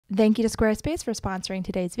Thank you to Squarespace for sponsoring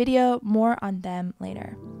today's video. More on them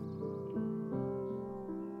later.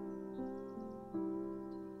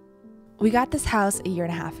 We got this house a year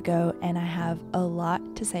and a half ago, and I have a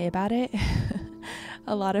lot to say about it.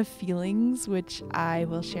 A lot of feelings, which I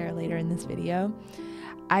will share later in this video.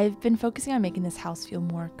 I've been focusing on making this house feel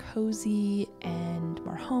more cozy and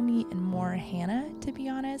more homey and more Hannah, to be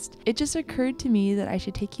honest. It just occurred to me that I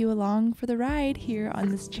should take you along for the ride here on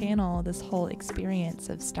this channel, this whole experience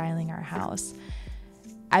of styling our house.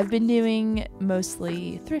 I've been doing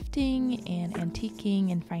mostly thrifting and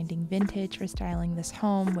antiquing and finding vintage for styling this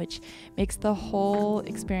home, which makes the whole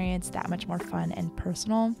experience that much more fun and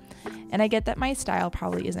personal. And I get that my style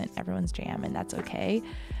probably isn't everyone's jam, and that's okay.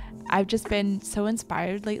 I've just been so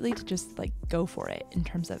inspired lately to just go for it in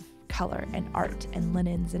terms of color and art and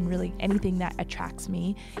linens and really anything that attracts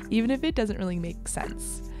me, even if it doesn't really make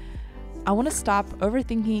sense. I want to stop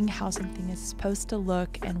overthinking how something is supposed to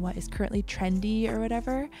look and what is currently trendy or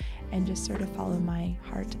whatever, and just sort of follow my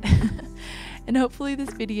heart. And hopefully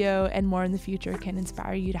this video and more in the future can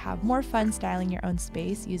inspire you to have more fun styling your own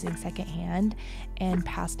space using secondhand and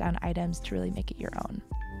passed down items to really make it your own.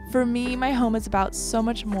 For me, my home is about so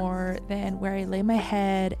much more than where I lay my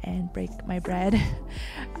head and break my bread.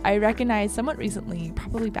 I recognized somewhat recently,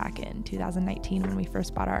 probably back in 2019 when we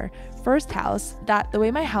first bought our first house, that the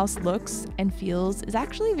way my house looks and feels is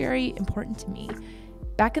actually very important to me.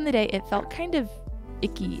 Back in the day, it felt kind of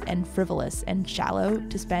icky and frivolous and shallow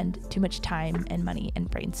to spend too much time and money and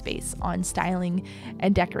brain space on styling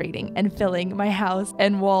and decorating and filling my house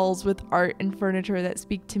and walls with art and furniture that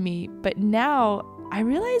speak to me. But now I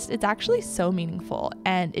realized it's actually so meaningful,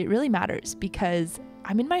 and it really matters because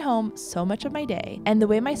I'm in my home so much of my day, and the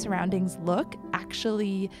way my surroundings look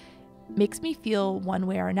actually makes me feel one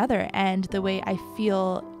way or another, and the way I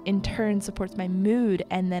feel in turn supports my mood,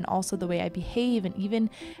 and then also the way I behave, and even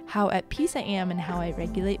how at peace I am and how I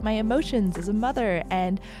regulate my emotions as a mother,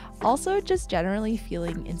 and also just generally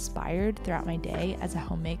feeling inspired throughout my day as a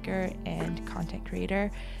homemaker and content creator.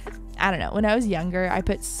 I don't know, when I was younger, I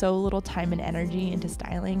put so little time and energy into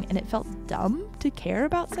styling, and it felt dumb to care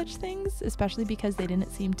about such things, especially because they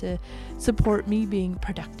didn't seem to support me being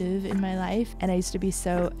productive in my life, and I used to be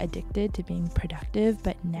so addicted to being productive.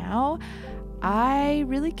 But now I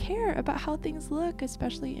really care about how things look,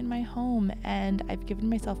 especially in my home, and I've given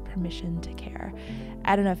myself permission to care.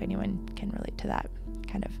 I don't know if anyone can relate to that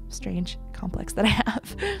kind of strange complex that I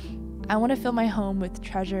have. I want to fill my home with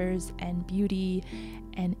treasures and beauty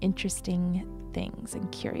and interesting things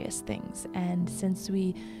and curious things. And since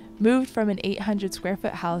we moved from an 800 square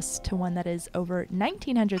foot house to one that is over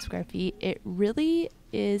 1,900 square feet, it really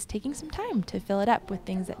is taking some time to fill it up with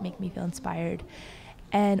things that make me feel inspired.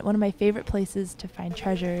 And one of my favorite places to find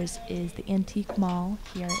treasures is the Antique Mall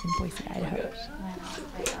here in Boise, Idaho.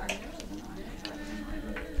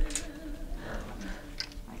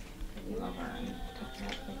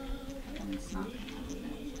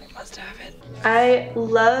 I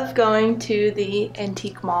love going to the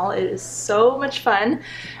Antique Mall. It is so much fun.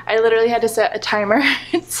 I literally had to set a timer,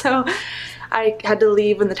 so I had to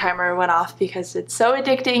leave when the timer went off because it's so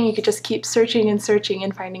addicting. You could just keep searching and searching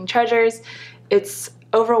and finding treasures. It's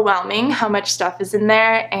overwhelming how much stuff is in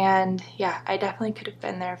there, and yeah, I definitely could have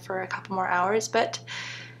been there for a couple more hours, but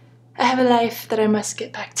I have a life that I must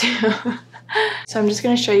get back to. So I'm just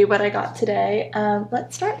going to show you what I got today.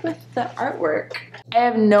 Let's start with the artwork. I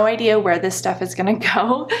have no idea where this stuff is going to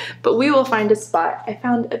go, but we will find a spot. I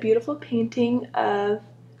found a beautiful painting of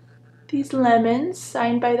these lemons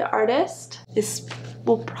signed by the artist. This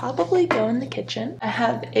will probably go in the kitchen. I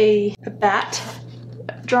have a bat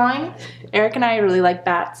drawing. Eric and I really like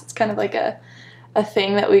bats. It's kind of like a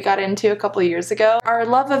thing that we got into a couple years ago. Our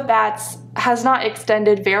love of bats has not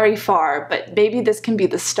extended very far, but maybe this can be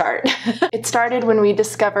the start. It started when we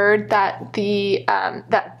discovered that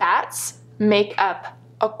that bats make up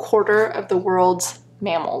a quarter of the world's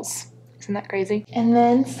mammals. Isn't that crazy? And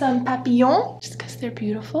then some papillons, just because they're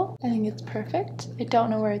beautiful. I think it's perfect. I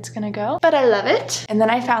don't know where it's gonna go, but I love it. And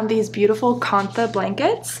then I found these beautiful Kantha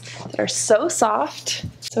blankets that are so soft.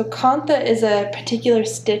 So Kantha is a particular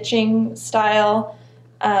stitching style.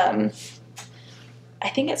 I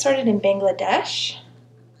think it started in Bangladesh,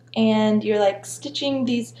 and you're like stitching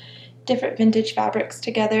these different vintage fabrics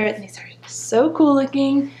together, and these are so cool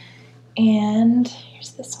looking. And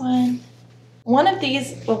here's this one. One of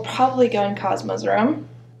these will probably go in Cosmo's room.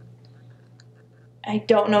 I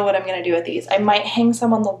don't know what I'm gonna do with these. I might hang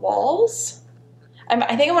some on the walls.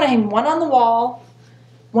 I think I wanna hang one on the wall,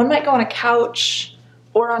 one might go on a couch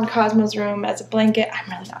or on Cosmo's room as a blanket. I'm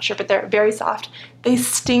really not sure, but they're very soft. They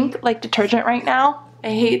stink like detergent right now, I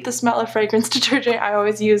hate the smell of fragrance detergent. I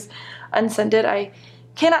always use unscented. I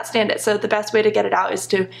cannot stand it. So the best way to get it out is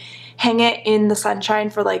to hang it in the sunshine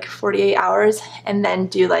for like 48 hours and then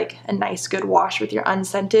do like a nice good wash with your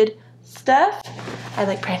unscented stuff. I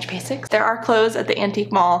like Branch Basics. There are clothes at the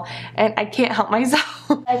antique mall and I can't help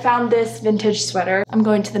myself. I found this vintage sweater. I'm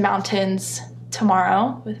going to the mountains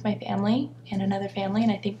tomorrow with my family and another family,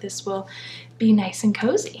 and I think this will be nice and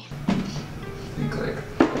cozy. I think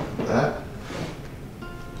like that?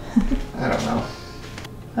 I don't know.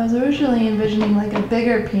 I was originally envisioning like a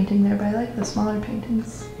bigger painting there, but I like the smaller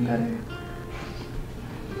paintings better.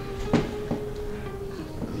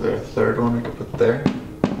 Is there a third one we could put there?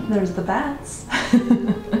 There's the bats.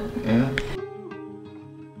 Yeah.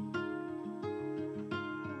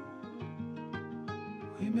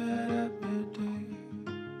 We met at midday,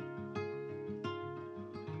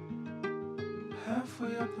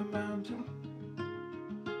 halfway up the mountain.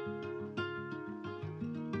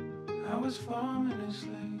 I was falling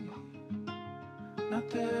asleep, not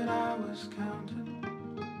that I was counting.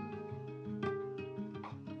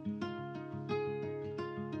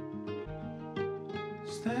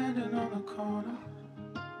 Standing on the corner,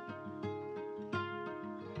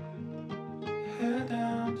 head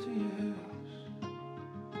down to your hips.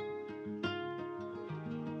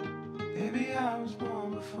 Baby, I was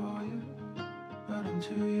born before you, but I'm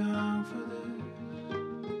too young for this.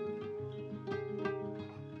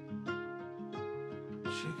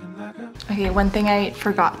 Shaking like a Okay, one thing I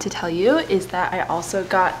forgot to tell you is that I also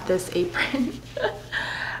got this apron.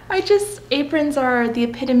 Aprons are the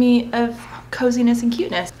epitome of coziness and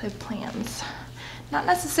cuteness. I have plans. Not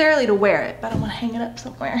necessarily to wear it, but I want to hang it up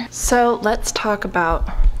somewhere. So let's talk about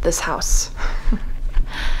this house.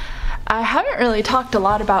 I haven't really talked a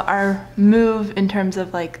lot about our move in terms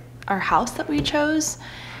of like our house that we chose,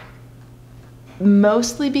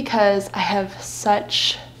 mostly because I have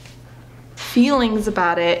such feelings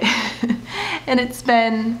about it and it's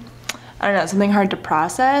been, I don't know, something hard to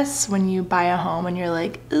process when you buy a home and you're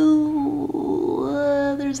like,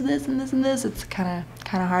 ooh, there's this and this and this. It's kind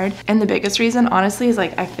of hard. And the biggest reason, honestly, is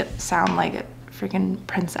like I sound like a freaking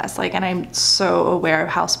princess. Like, and I'm so aware of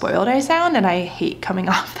how spoiled I sound, and I hate coming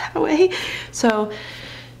off that way. So,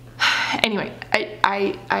 anyway,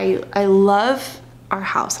 I love our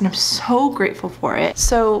house, and I'm so grateful for it.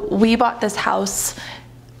 So we bought this house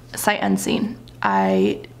sight unseen.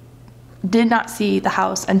 I did not see the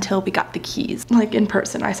house until we got the keys, like in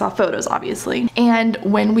person. I saw photos, obviously. And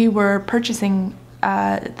when we were purchasing,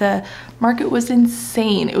 the market was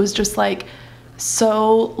insane. It was just like,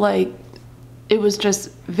 so like, it was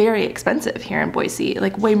just very expensive here in Boise,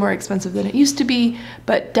 like way more expensive than it used to be,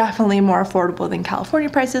 but definitely more affordable than California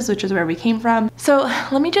prices, which is where we came from. So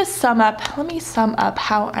let me sum up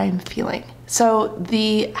how I'm feeling. So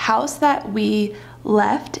the house that we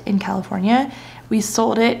left in California, we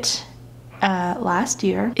sold it last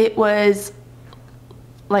year. It was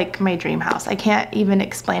like my dream house. I can't even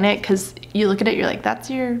explain it, because you look at it, you're like, that's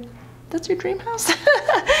your dream house?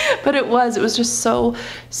 But it was just so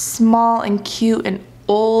small and cute and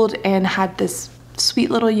old, and had this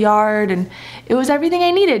sweet little yard, and it was everything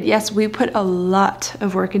I needed. Yes, we put a lot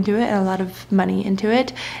of work into it and a lot of money into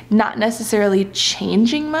it, not necessarily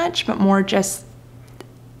changing much, but more just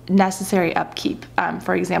necessary upkeep.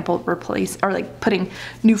 For example, putting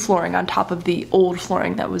new flooring on top of the old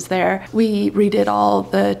flooring that was there. We redid all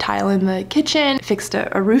the tile in the kitchen, fixed a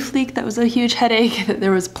roof leak that was a huge headache.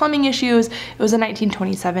 There was plumbing issues. It was a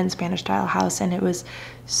 1927 Spanish style house, and it was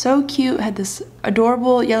so cute. It had this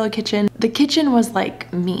adorable yellow kitchen. The kitchen was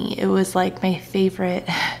like me. It was like my favorite.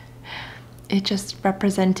 It just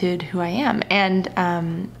represented who I am.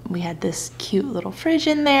 And we had this cute little fridge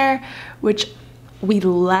in there, which we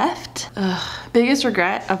left. Biggest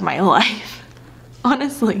regret of my life,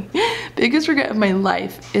 honestly, biggest regret of my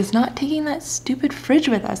life is not taking that stupid fridge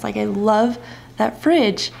with us. Like, I love that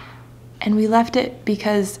fridge, and we left it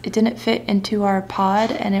because it didn't fit into our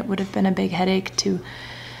pod, and it would have been a big headache to,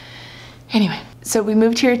 anyway. So we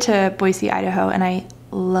moved here to Boise, Idaho, and I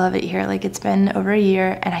love it here. Like, it's been over a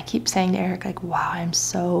year, and I keep saying to Eric, like, wow, I'm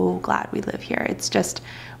so glad we live here. It's just,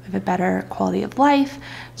 we have a better quality of life,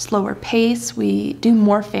 slower pace. We do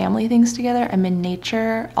more family things together. I'm in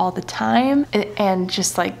nature all the time, and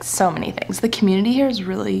just like so many things. The community here is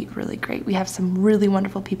really, really great. We have some really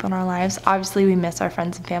wonderful people in our lives. Obviously, we miss our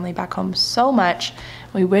friends and family back home so much.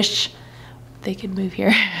 We wish they could move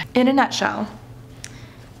here. In a nutshell,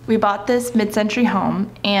 we bought this mid-century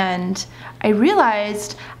home, and I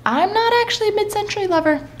realized I'm not actually a mid-century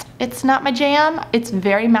lover. It's not my jam. It's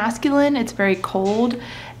very masculine, it's very cold,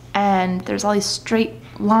 and there's all these straight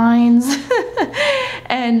lines.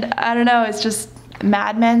 And I don't know, it's just,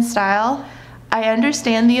 Mad Men style. I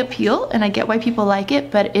understand the appeal and I get why people like it,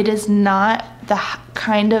 but it is not the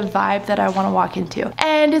kind of vibe that I want to walk into.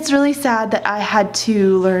 And it's really sad that I had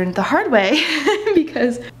to learn the hard way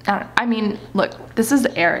because, I mean, look, this is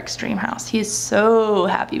Eric's dream house. He is so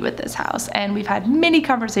happy with this house, and we've had many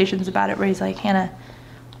conversations about it where he's like, Hannah,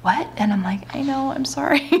 what? And I'm like, I know, I'm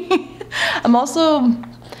sorry. I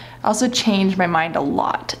also changed my mind a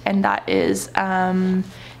lot, and that is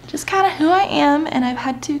just kind of who I am, and I've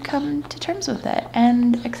had to come to terms with it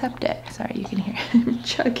and accept it. Sorry, you can hear him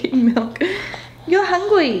chugging milk. You're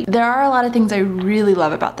hungry. There are a lot of things I really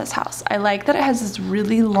love about this house. I like that it has this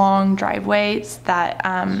really long driveways that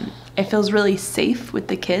it feels really safe with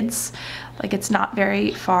the kids. Like it's not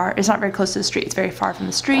very far, it's not very close to the street, it's very far from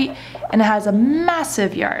the street, and it has a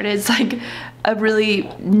massive yard. It's like a really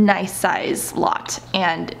nice size lot,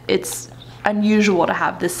 and it's unusual to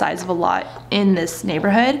have this size of a lot in this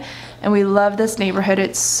neighborhood, and we love this neighborhood.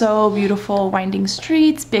 It's so beautiful, winding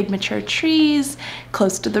streets, big mature trees,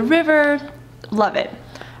 close to the river. Love it.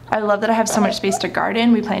 I love that I have so much space to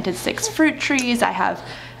garden. We planted 6 fruit trees. I have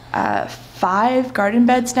 5 garden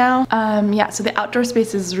beds now. Yeah, so the outdoor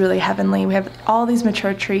space is really heavenly. We have all these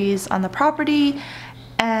mature trees on the property,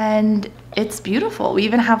 and it's beautiful. We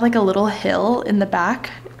even have like a little hill in the back,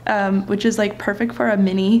 which is like perfect for a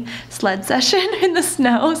mini sled session in the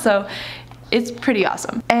snow. So it's pretty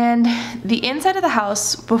awesome. And the inside of the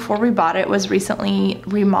house before we bought it was recently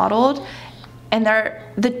remodeled. And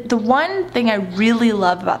the one thing I really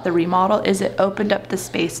love about the remodel is it opened up the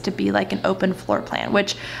space to be like an open floor plan,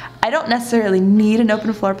 which I don't necessarily need an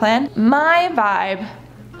open floor plan. My vibe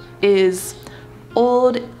is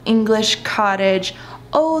old English cottage.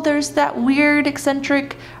 Oh, there's that weird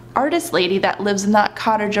eccentric artist lady that lives in that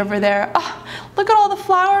cottage over there. Oh, look at all the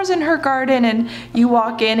flowers in her garden. And you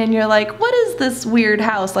walk in and you're like, what is this weird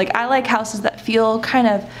house? Like, I like houses that feel kind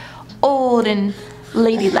of old and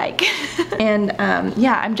ladylike. And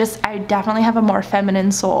yeah, I definitely have a more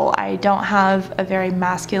feminine soul. I don't have a very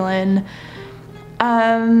masculine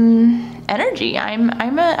energy. I'm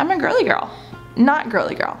a girly girl. Not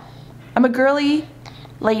girly girl. I'm a girly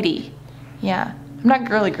lady. Yeah. I'm not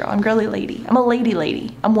girly girl, I'm girly lady. I'm a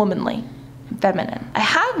lady. I'm womanly, feminine. I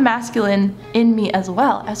have masculine in me as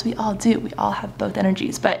well, as we all do. We all have both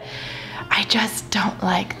energies, but I just don't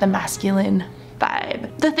like the masculine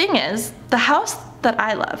vibe. The thing is, the house that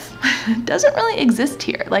I love doesn't really exist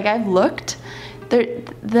here. Like, I've looked, the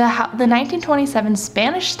 1927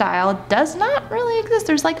 Spanish style does not really exist.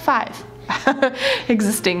 There's like 5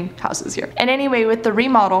 existing houses here. And anyway, with the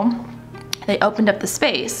remodel, they opened up the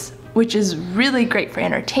space, which is really great for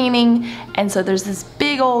entertaining. And so there's this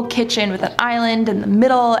big old kitchen with an island in the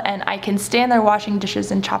middle, and I can stand there washing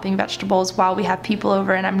dishes and chopping vegetables while we have people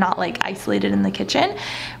over, and I'm not like isolated in the kitchen,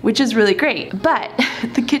 which is really great. But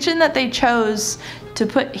the kitchen that they chose to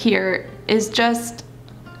put here is just,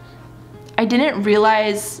 I didn't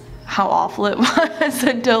realize how awful it was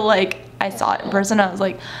until like I saw it in person. I was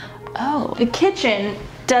like, oh, the kitchen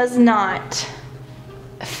does not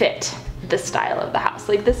fit the style of the house.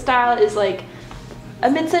 Like, this style is like a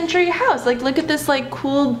mid-century house. Like, look at this like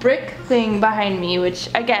cool brick thing behind me, which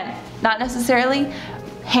again, not necessarily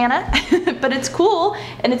Hannah, but it's cool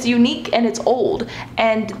and it's unique and it's old.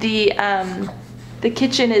 And the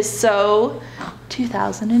kitchen is so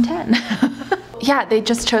 2010. Yeah, they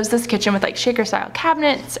just chose this kitchen with like shaker style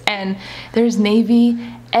cabinets, and there's navy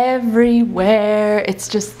everywhere.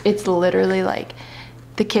 It's literally like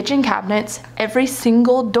the kitchen cabinets, every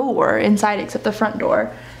single door inside except the front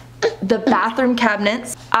door, the bathroom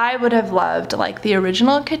cabinets. I would have loved like the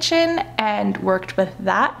original kitchen and worked with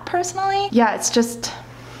that personally. Yeah,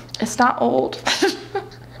 it's not old.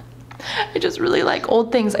 I just really like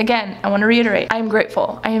old things. Again, I want to reiterate, I'm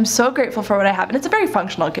grateful. I am so grateful for what I have, and it's a very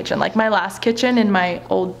functional kitchen. Like, my last kitchen in my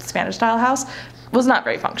old Spanish style house was not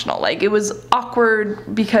very functional. Like, it was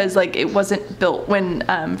awkward because like it wasn't built when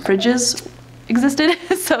fridges existed.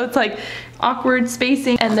 So it's like awkward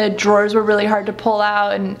spacing, and the drawers were really hard to pull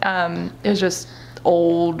out, and it was just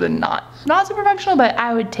old and not super functional. But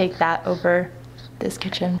I would take that over this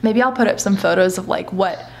kitchen. Maybe I'll put up some photos of like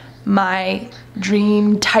what my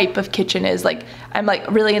dream type of kitchen is. Like, I'm like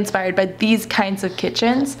really inspired by these kinds of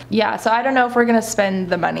kitchens. Yeah, so I don't know if we're gonna spend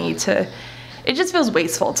the money to, it just feels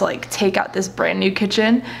wasteful to like take out this brand new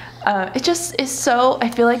kitchen. It just is so, I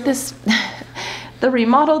feel like this the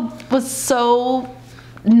remodel was so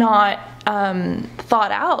not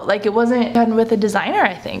thought out. Like, it wasn't done with a designer,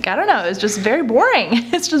 I think. I don't know, it's just very boring.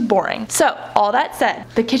 It's just boring. So all that said,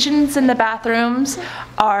 the kitchens and the bathrooms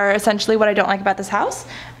are essentially what I don't like about this house.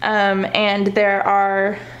 And there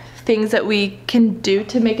are things that we can do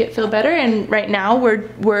to make it feel better. And right now we're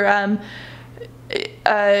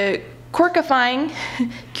quirkifying,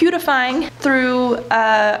 cutifying through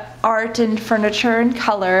art and furniture and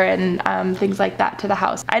color and things like that to the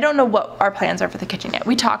house. I don't know what our plans are for the kitchen yet.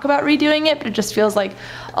 We talk about redoing it, but it just feels like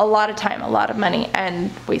a lot of time, a lot of money,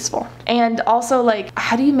 and wasteful. And also, like,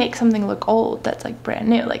 how do you make something look old that's like brand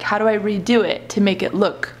new? Like, how do I redo it to make it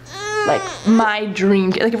look like my dream?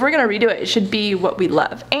 Like, if we're gonna redo it, it should be what we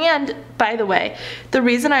love. And by the way, the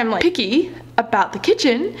reason I'm like picky about the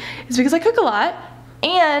kitchen is because I cook a lot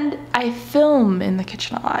and I film in the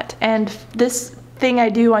kitchen a lot. And this thing I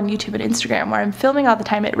do on YouTube and Instagram where I'm filming all the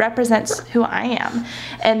time, it represents who I am.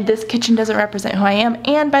 And this kitchen doesn't represent who I am.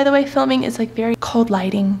 And by the way, filming is like very cold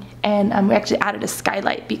lighting. And we actually added a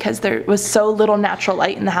skylight because there was so little natural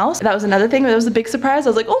light in the house. That was another thing that was a big surprise. I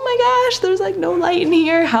was like, oh my gosh, there's like no light in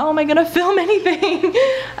here. How am I gonna film anything?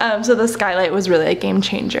 So the skylight was really a game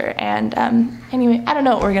changer. And anyway, I don't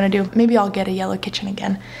know what we're gonna do. Maybe I'll get a yellow kitchen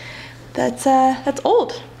again. That's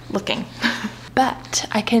old looking. But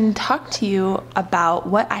I can talk to you about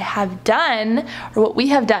what I have done, or what we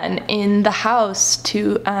have done in the house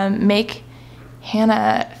to make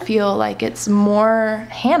Hannah feel like it's more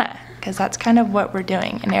Hannah, because that's kind of what we're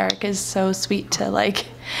doing. And Eric is so sweet to like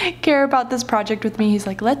care about this project with me. He's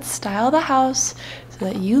like, let's style the house so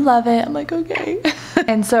that you love it. I'm like, okay.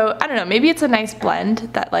 And so, I don't know, maybe it's a nice blend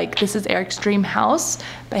that like this is Eric's dream house,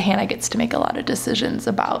 but Hannah gets to make a lot of decisions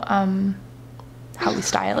about how we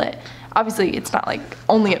style it. Obviously, it's not like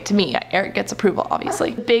only up to me. Eric gets approval,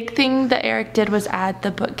 obviously. The big thing that Eric did was add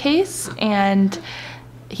the bookcase, and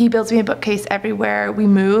he builds me a bookcase everywhere we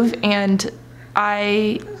move, and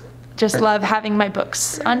I just love having my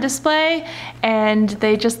books on display, and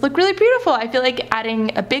they just look really beautiful. I feel like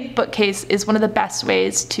adding a big bookcase is one of the best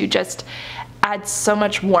ways to just add so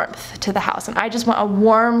much warmth to the house. And I just want a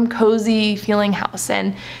warm, cozy feeling house.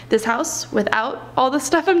 And this house, without all the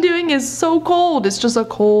stuff I'm doing, is so cold. It's just a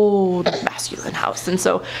cold, masculine house. And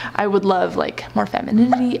so I would love like more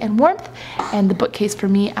femininity and warmth. And the bookcase for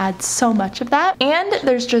me adds so much of that. And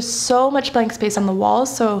there's just so much blank space on the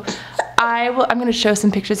walls. So I'm gonna show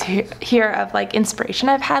some pictures here of like inspiration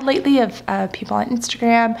I've had lately of people on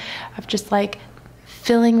Instagram, of just like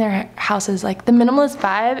filling their houses. Like, the minimalist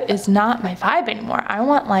vibe is not my vibe anymore. I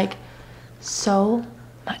want like so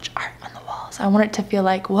much art on the walls. I want it to feel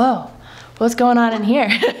like, whoa, what's going on in here?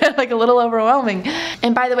 Like a little overwhelming.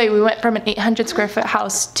 And by the way, we went from an 800 square foot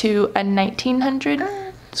house to a 1900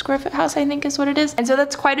 square foot house, I think is what it is. And so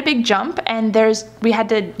that's quite a big jump. And we had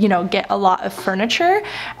to, you know, get a lot of furniture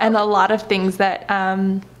and a lot of things that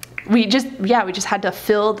we just had to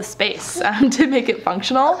fill the space to make it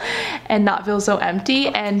functional and not feel so empty.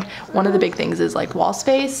 And one of the big things is like wall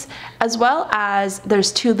space, as well as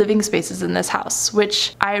there's 2 living spaces in this house,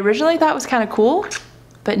 which I originally thought was kind of cool,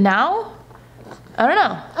 but now, I don't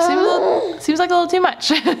know, seems like a little too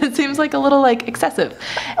much. It seems like a little like excessive.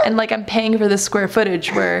 And like I'm paying for this square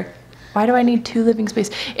footage where, why do I need 2 living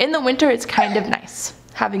spaces? In the winter, it's kind of nice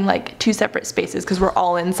having like 2 separate spaces because we're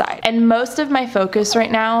all inside. And most of my focus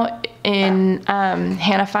right now in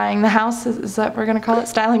Hannah-fying the house, is that what we're gonna call it,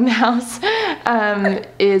 styling the house,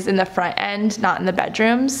 is in the front end, not in the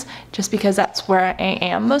bedrooms, just because that's where I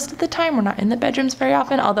am most of the time. We're not in the bedrooms very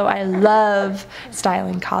often, although I love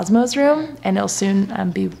styling Cosmo's room, and it'll soon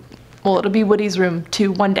it'll be Woody's room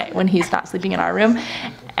too one day when he's not sleeping in our room,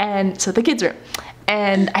 and so the kids' room.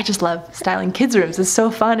 And I just love styling kids' rooms. It's so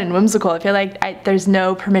fun and whimsical. I feel like there's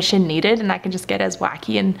no permission needed, and I can just get as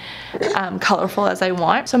wacky and colorful as I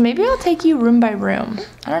want. So maybe I'll take you room by room.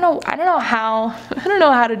 I don't know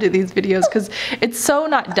how to do these videos because it's so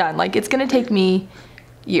not done. Like, it's gonna take me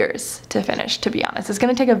years to finish, to be honest. It's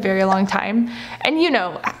gonna take a very long time. And you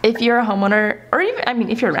know, if you're a homeowner, or even, I mean,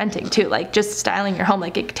 if you're renting too, like just styling your home,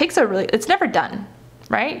 like it takes it's never done.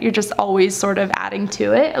 Right? You're just always sort of adding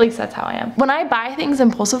to it. At least that's how I am. When I buy things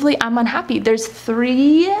impulsively, I'm unhappy. There's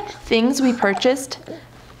 3 things we purchased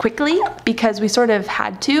quickly because we sort of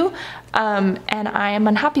had to, and I am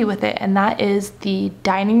unhappy with it. And that is the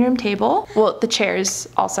dining room table. Well, the chairs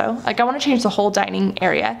also. Like, I want to change the whole dining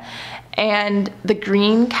area, and the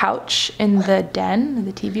green couch in the den,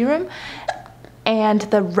 the TV room, and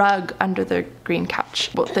the rug under the green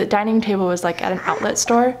couch. Well, the dining table was like at an outlet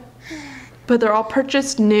store, but they're all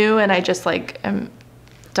purchased new, and I just like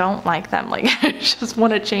don't like them. Like, I just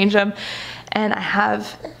want to change them, and I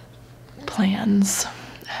have plans.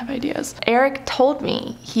 I have ideas. Eric told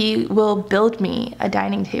me he will build me a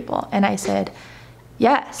dining table, and I said,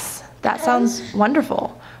 yes, that sounds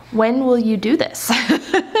wonderful. When will you do this?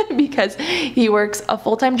 Because he works a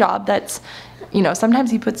full-time job that's you know, sometimes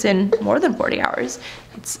he puts in more than 40 hours.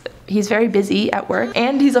 He's very busy at work,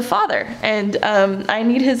 and he's a father, and I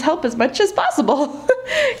need his help as much as possible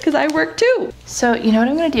because I work too. So you know what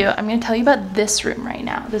I'm gonna do? I'm gonna tell you about this room right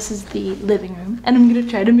now. This is the living room, and I'm gonna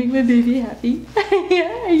try to make my baby happy.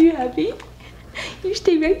 Yeah, are you happy? You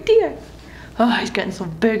stay right there. Oh, he's getting so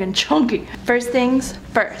big and chunky. First things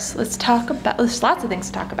first, let's talk about, there's lots of things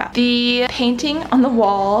to talk about. The painting on the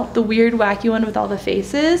wall, the weird wacky one with all the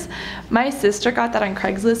faces, my sister got that on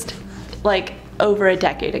Craigslist like over a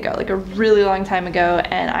decade ago, like a really long time ago,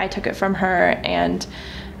 and I took it from her, and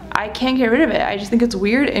I can't get rid of it. I just think it's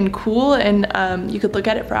weird and cool, and you could look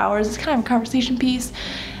at it for hours. It's kind of a conversation piece,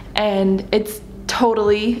 and it's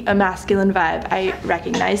totally a masculine vibe. I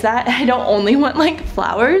recognize that. I don't only want like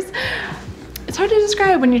flowers. It's hard to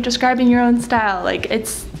describe when you're describing your own style. Like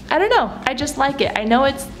I don't know, I just like it. I know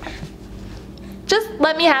just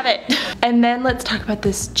let me have it. And then let's talk about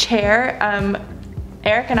this chair.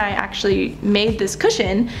 Eric and I actually made this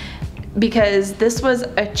cushion because this was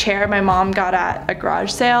a chair my mom got at a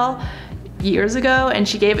garage sale years ago, and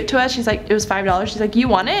she gave it to us. She's like, it was $5. She's like, you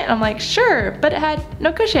want it? And I'm like, sure, but it had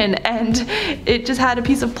no cushion, and it just had a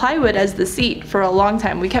piece of plywood as the seat for a long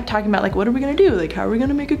time. We kept talking about like, what are we gonna do? Like, how are we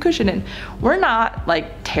gonna make a cushion? And we're not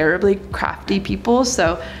like terribly crafty people,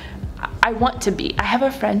 so I want to be. I have a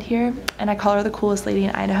friend here, and I call her the coolest lady in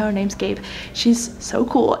Idaho. Her name's Gabe. She's so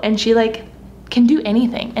cool, and she like can do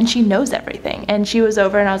anything, and she knows everything. And she was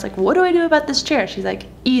over, and I was like, what do I do about this chair? She's like,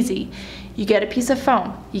 easy. You get a piece of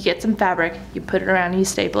foam, you get some fabric, you put it around and you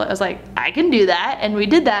staple it. I was like, I can do that, and we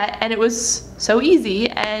did that, and it was so easy,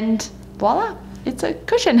 and voila, it's a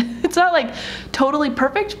cushion. It's not like totally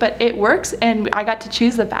perfect, but it works, and I got to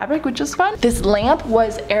choose the fabric, which was fun. This lamp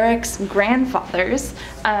was Eric's grandfather's.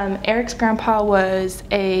 Eric's grandpa was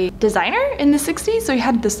a designer in the 60s, so he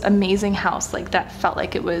had this amazing house like that felt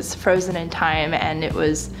like it was frozen in time, and it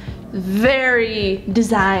was very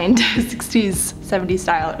designed 60s 70s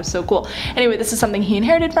style. It was so cool. Anyway, this is something he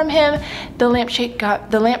inherited from him. The lampshade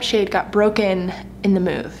got broken in the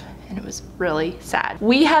move, and it was really sad.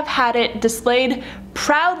 We have had it displayed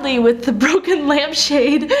proudly with the broken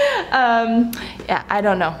lampshade. Yeah, I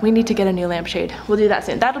don't know. We need to get a new lampshade. We'll do that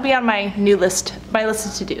soon. That'll be on my list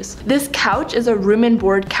of to-dos. This couch is a room and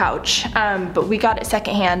board couch, but we got it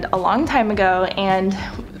secondhand a long time ago, and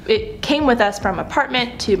it came with us from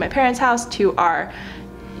apartment to my parents' house to our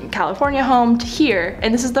California home to here,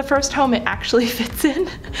 and this is the first home it actually fits in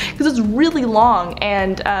because it's really long,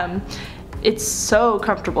 and it's so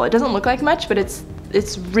comfortable. It doesn't look like much, but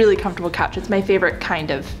it's really comfortable couch. It's my favorite kind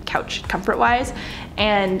of couch comfort-wise,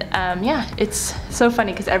 and yeah, it's so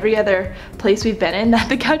funny because every other place we've been in that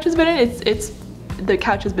the couch has been in, the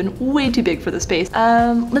couch has been way too big for the space.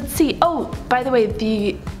 Let's see. Oh, by the way,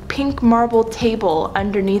 the pink marble table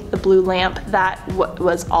underneath the blue lamp, that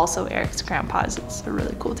was also Eric's grandpa's. It's a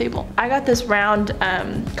really cool table. I got this round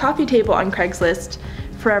coffee table on Craigslist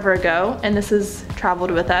forever ago, and this has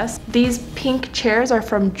traveled with us. These pink chairs are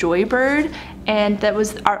from Joybird, and that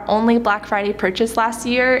was our only Black Friday purchase last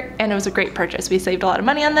year, and it was a great purchase. We saved a lot of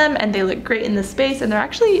money on them, and they look great in the space, and they're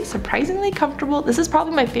actually surprisingly comfortable. This is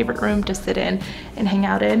probably my favorite room to sit in and hang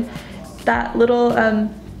out in. That little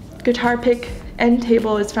guitar pick end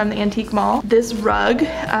table is from the Antique Mall. This rug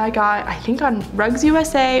I got, I think, on Rugs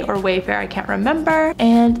USA or Wayfair, I can't remember,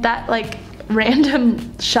 and that like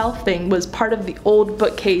random shelf thing was part of the old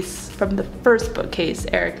bookcase from the first bookcase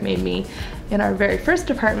Eric made me in our very first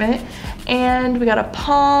apartment. And we got a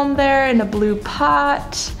palm there and a blue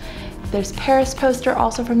pot. There's Paris poster,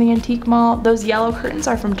 also from the Antique Mall. Those yellow curtains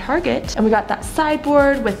are from Target. And we got that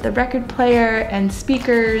sideboard with the record player and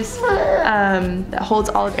speakers that holds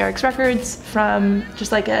all of Eric's records from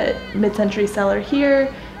just like a mid-century cellar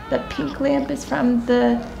here. The pink lamp is from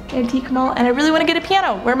the Antique Mall. And I really want to get a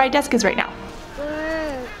piano where my desk is right now.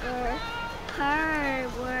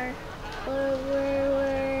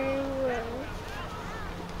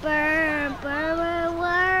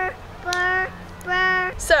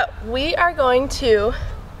 So we are going to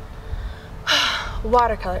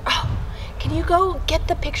watercolor. Oh, can you go get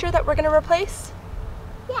the picture that we're gonna replace?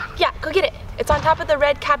 Yeah. Yeah, go get it. It's on top of the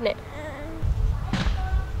red cabinet.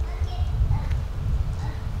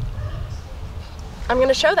 I'm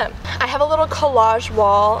gonna show them. I have a little collage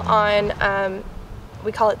wall on,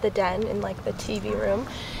 we call it the den in like the TV room.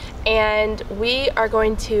 And we are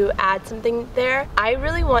going to add something there. I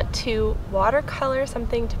really want to watercolor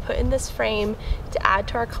something to put in this frame to add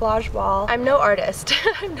to our collage wall. I'm no artist.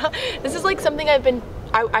 This is like something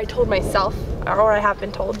I told myself, or I have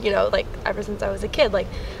been told, you know, like ever since I was a kid, like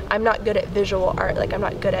I'm not good at visual art. Like I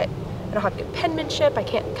don't have good penmanship, I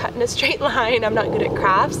can't cut in a straight line, I'm not good at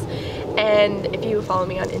crafts. And if you follow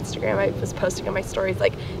me on Instagram, I was posting on my stories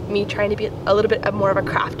like me trying to be a little bit more of a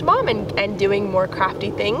craft mom and doing more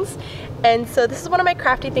crafty things. And so this is one of my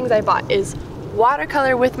crafty things I bought, is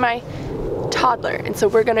watercolor with my toddler. And so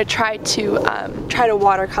we're gonna try to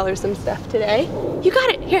watercolor some stuff today. You got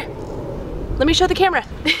it, here. Let me show the camera.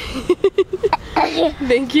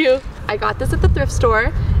 Thank you. I got this at the thrift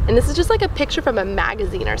store, and this is just like a picture from a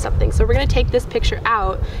magazine or something. So we're gonna take this picture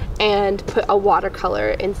out and put a watercolor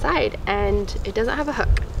inside, and it doesn't have a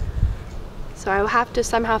hook. So I will have to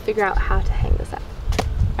somehow figure out how to hang this up.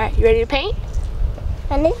 All right, you ready to paint?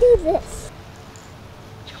 I'm gonna do this.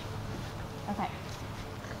 Okay.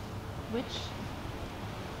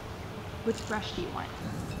 Which brush do you want?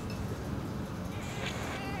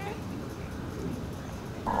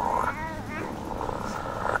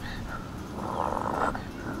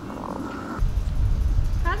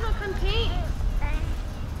 Cosmo, come paint.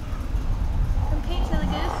 Come paint, silly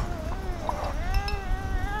goose.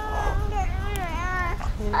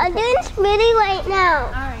 I'm doing smoothie right now.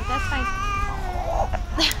 All right, that's fine.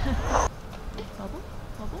 Bubble,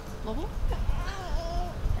 bubble, bubble.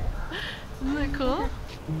 Isn't that cool?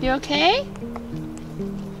 You okay?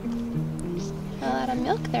 A lot of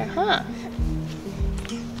milk there, huh?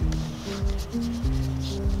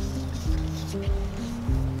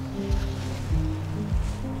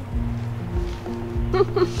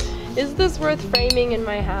 Is this worth framing in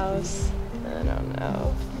my house? I don't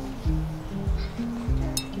know.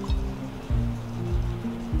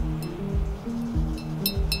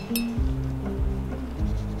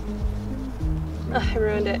 Ugh, I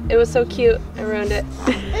ruined it. It was so cute. I ruined it.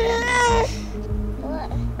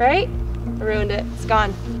 Right? I ruined it. It's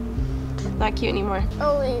gone. Not cute anymore.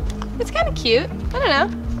 Oh wait. It's kind of cute. I don't know.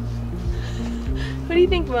 What do you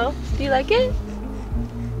think, Mo? Do you like it?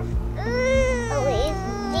 Oh wait.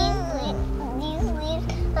 These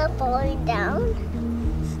leaves are falling down.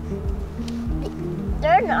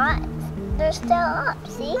 They're not. They're still up.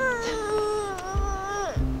 See?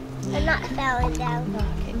 They're not falling down.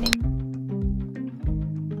 Okay, thanks.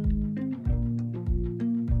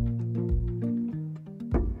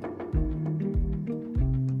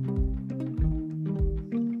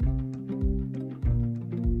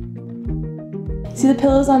 See the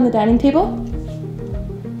pillows on the dining table?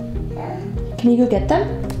 Can you go get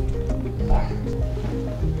them?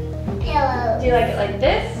 Pillows. Do you like it like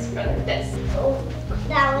this or like this? Oh,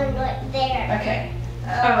 that one right there. Okay.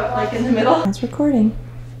 Oh, like in the middle? It's recording.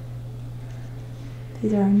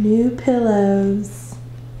 These are our new pillows.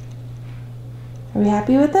 Are we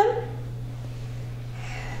happy with them?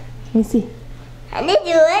 Let me see. I'm gonna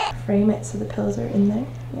do it. Frame it so the pillows are in there.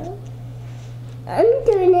 Yeah. I'm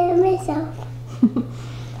doing it myself.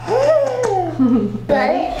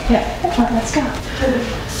 Ready? Yeah. Come on, let's go. I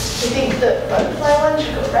think the butterfly one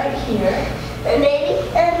should go right here. And maybe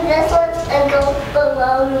this one and go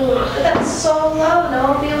below me. But that's so low, no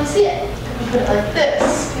one will be able to see it. If we put it like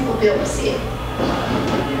this, people will be able to see it.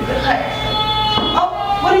 Put it higher. Oh,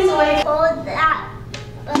 Woody's awake. Oh, that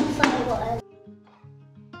butterfly one.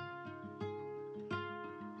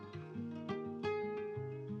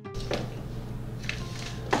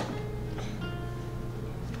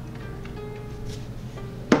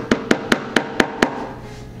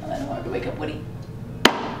 I don't want to wake up Woody.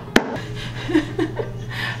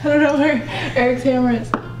 I don't know where Eric's hammer is.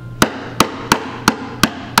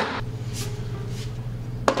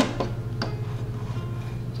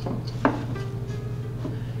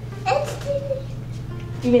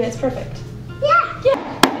 You mean it's perfect? Yeah. Yeah.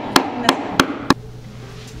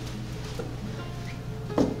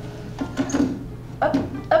 Up,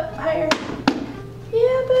 higher.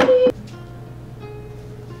 Yeah, buddy.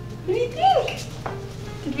 What do you think?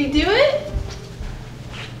 Did we do it?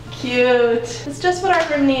 Cute. It's just what our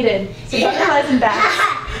room needed. Some butterflies and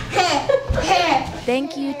bats.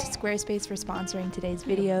 Thank you to Squarespace for sponsoring today's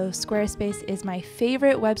video. Squarespace is my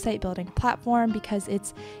favorite website building platform because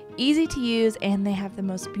it's easy to use and they have the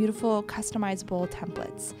most beautiful customizable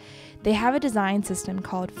templates. They have a design system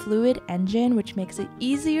called Fluid Engine, which makes it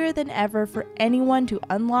easier than ever for anyone to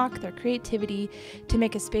unlock their creativity to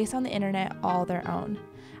make a space on the internet all their own.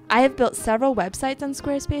 I have built several websites on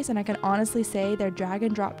Squarespace, and I can honestly say their drag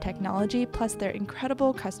and drop technology plus their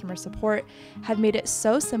incredible customer support have made it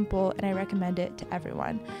so simple, and I recommend it to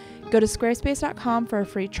everyone. Go to squarespace.com for a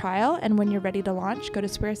free trial, and when you're ready to launch, go to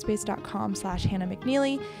squarespace.com/Hannah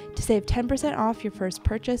McNeely to save 10% off your first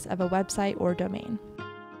purchase of a website or domain.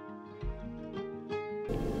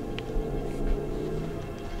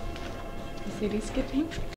 City skipping.